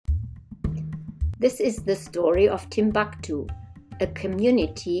This is the story of Timbaktu, a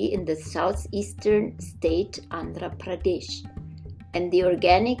community in the southeastern state Andhra Pradesh, and the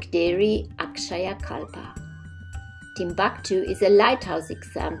organic dairy Akshayakalpa. Timbaktu is a lighthouse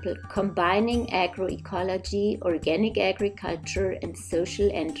example combining agroecology, organic agriculture, and social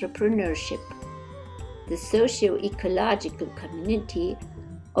entrepreneurship. The socio-ecological community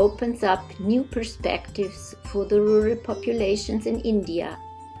opens up new perspectives for the rural populations in India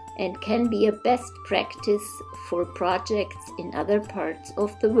and can be a best practice for projects in other parts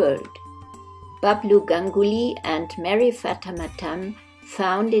of the world. Bablu Ganguly and Mary Fatamatam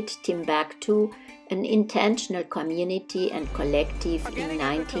founded Timbaktu, an intentional community and collective, in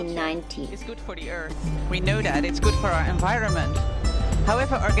 1990. It's good for the earth. We know that. It's good for our environment.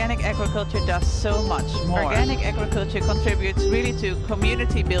 However, organic agriculture does so much more. Organic agriculture contributes really to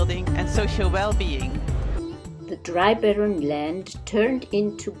community building and social well-being. The dry barren land turned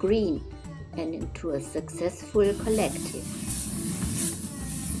into green and into a successful collective.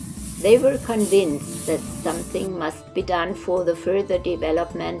 They were convinced that something must be done for the further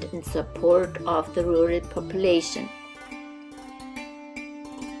development and support of the rural population.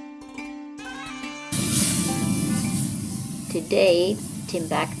 Today,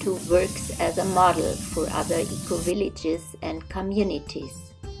 Timbaktu works as a model for other eco-villages and communities.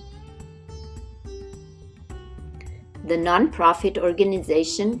 The non-profit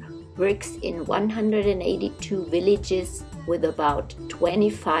organization works in 182 villages with about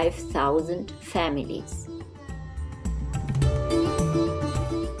 25,000 families.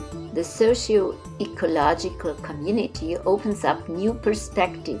 The socio-ecological community opens up new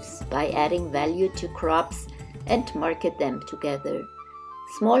perspectives by adding value to crops and market them together.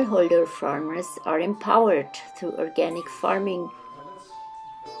 Smallholder farmers are empowered through organic farming,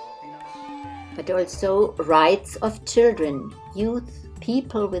 but also rights of children, youth,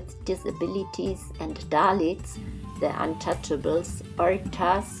 people with disabilities, and Dalits, the untouchables, are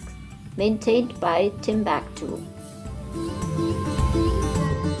tasks maintained by Timbaktu.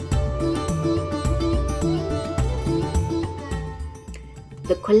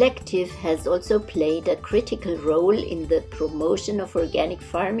 The collective has also played a critical role in the promotion of organic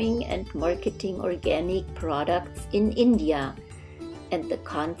farming and marketing organic products in India, and the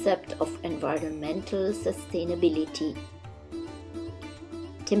concept of environmental sustainability.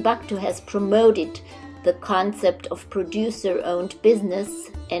 Timbaktu has promoted the concept of producer-owned business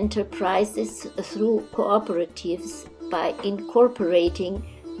enterprises through cooperatives by incorporating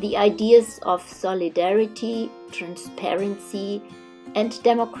the ideas of solidarity, transparency, and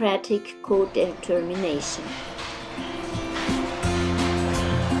democratic co-determination.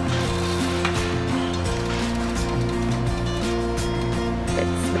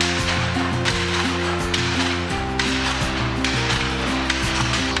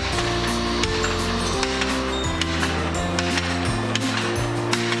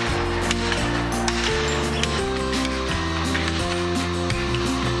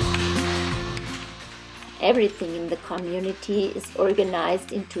 Everything in the community is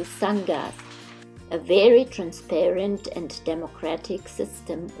organized into sanghas, a very transparent and democratic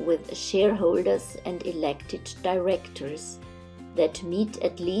system with shareholders and elected directors that meet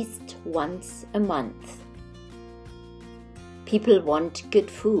at least once a month. People want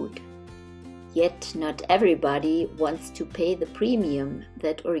good food, yet not everybody wants to pay the premium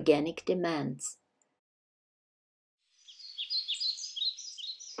that organic demands.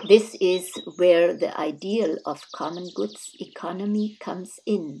 This is where the ideal of common goods economy comes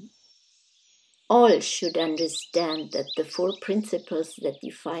in. All should understand that the four principles that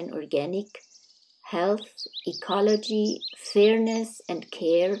define organic, health, ecology, fairness, and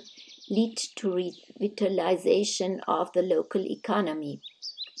care lead to revitalization of the local economy.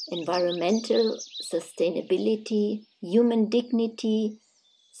 Environmental sustainability, human dignity,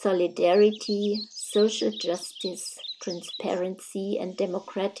 solidarity, social justice, transparency, and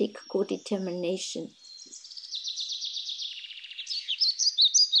democratic co-determination.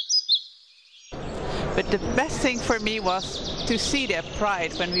 But the best thing for me was to see their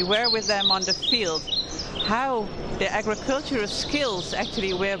pride when we were with them on the field, how the agricultural skills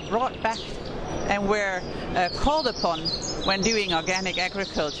actually were brought back and were called upon when doing organic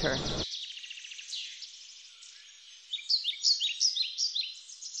agriculture.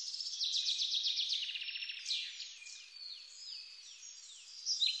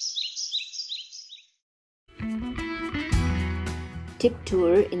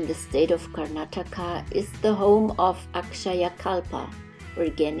 Timbaktu in the state of Karnataka is the home of Akshayakalpa,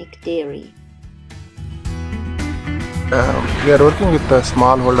 organic dairy. We are working with the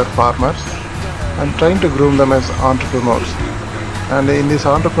smallholder farmers and trying to groom them as entrepreneurs. And in this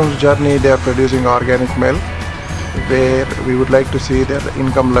entrepreneur's journey, they are producing organic milk, where we would like to see their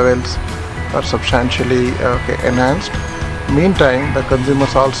income levels are substantially enhanced. Meantime, the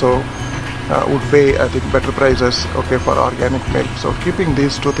consumers also would pay, I think, better prices for organic milk. So keeping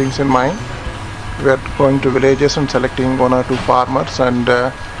these two things in mind, we are going to villages and selecting one or two farmers, and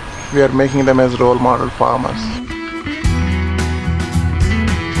we are making them as role model farmers.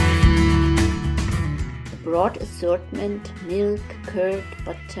 A broad assortment, milk, curd,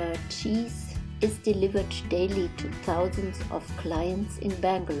 butter, cheese is delivered daily to thousands of clients in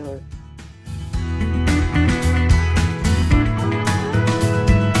Bangalore.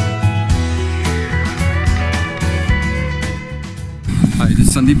 Hi, this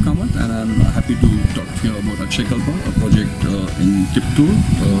is Sandeep Kamath, and I'm happy to talk to you about Akshayakalpa, a project in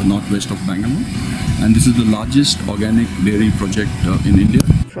Timbaktu, northwest of Bangalore. And this is the largest organic dairy project in India.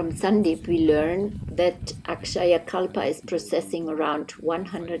 From Sandeep, we learn that Akshayakalpa is processing around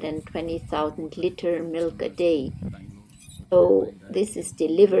 120,000 liter milk a day. So this is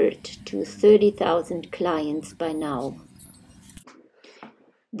delivered to 30,000 clients by now.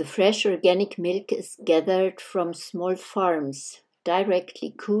 The fresh organic milk is gathered from small farms,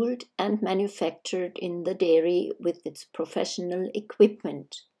 directly cooled and manufactured in the dairy with its professional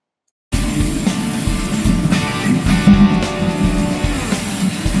equipment.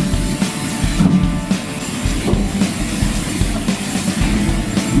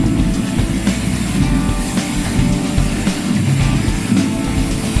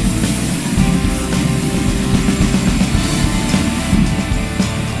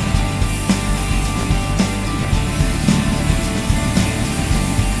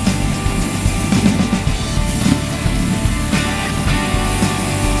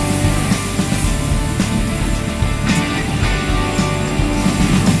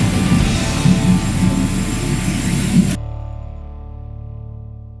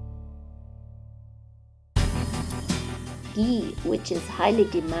 Ghee, which is highly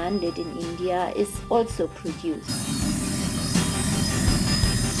demanded in India, is also produced.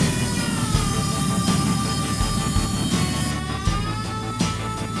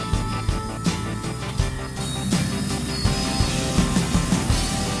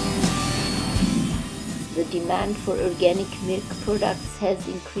 The demand for organic milk products has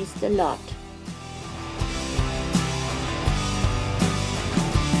increased a lot.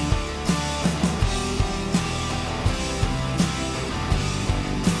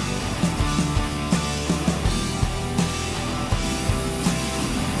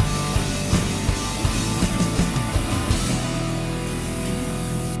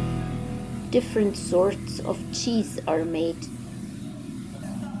 Different sorts of cheese are made.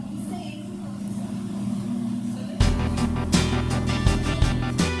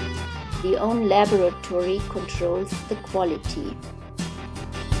 The own laboratory controls the quality.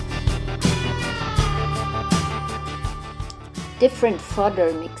 Different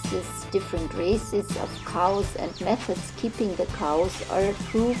fodder mixes, different races of cows and methods keeping the cows are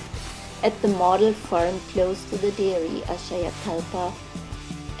approved at the model farm close to the dairy, Akshayakalpa,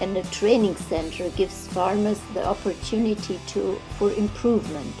 and a training center gives farmers the opportunity for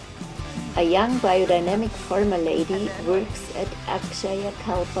improvement. A young biodynamic farmer lady works at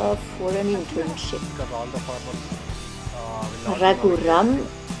Akshayakalpa for an internship. Raghuram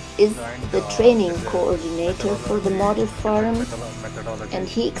is the training coordinator for the model farm, and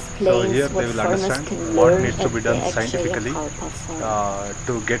he explains what farmers can learn at the Akshayakalpa farm.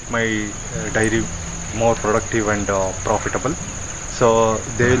 To get my dairy more productive and profitable. So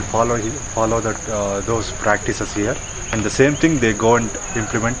they will follow those practices here, and the same thing they go and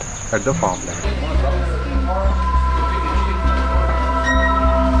implement at the farmland.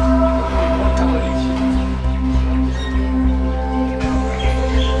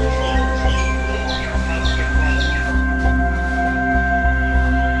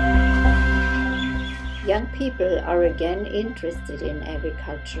 Young people are again interested in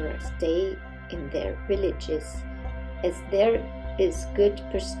agriculture, stay in their villages, as there is good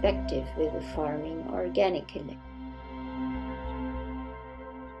perspective with the farming organically.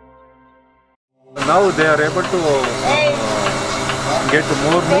 Now they are able to get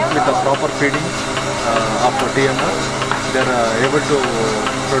more milk with the proper feeding of the TMR. They are able to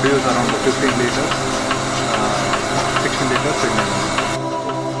produce around 15 liters, 16 liters in